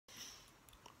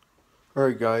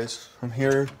Alright guys, I'm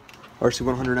here,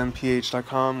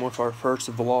 rc100mph.com with our first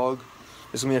vlog.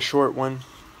 It's going to be a short one.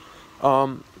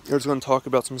 We're just going to talk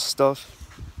about some stuff.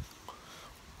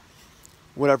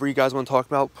 Whatever you guys want to talk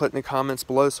about, put in the comments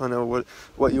below so I know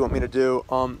what you want me to do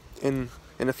in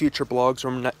the future blogs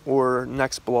or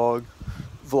next vlog.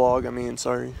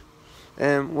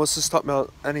 And let's just talk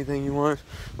about anything you want.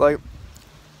 Like,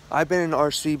 I've been in the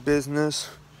RC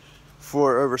business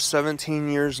for over 17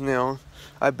 years now.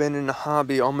 I've been in the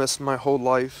hobby almost my whole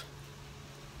life.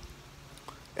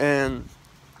 And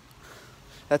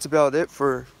that's about it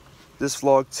for this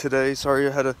vlog today. Sorry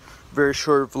I had a very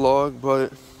short vlog,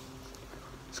 but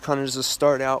it's kind of just a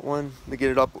start out one to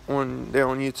get it up on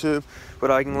YouTube.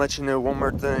 But I can let you know one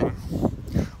more thing.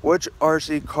 Which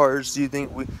RC cars do you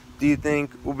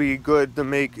think will be good to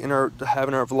make to have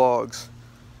in our vlogs?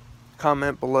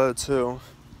 Comment below too.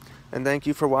 And thank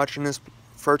you for watching this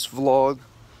first vlog.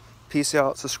 Peace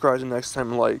out. Subscribe the next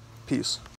time. Like. Peace.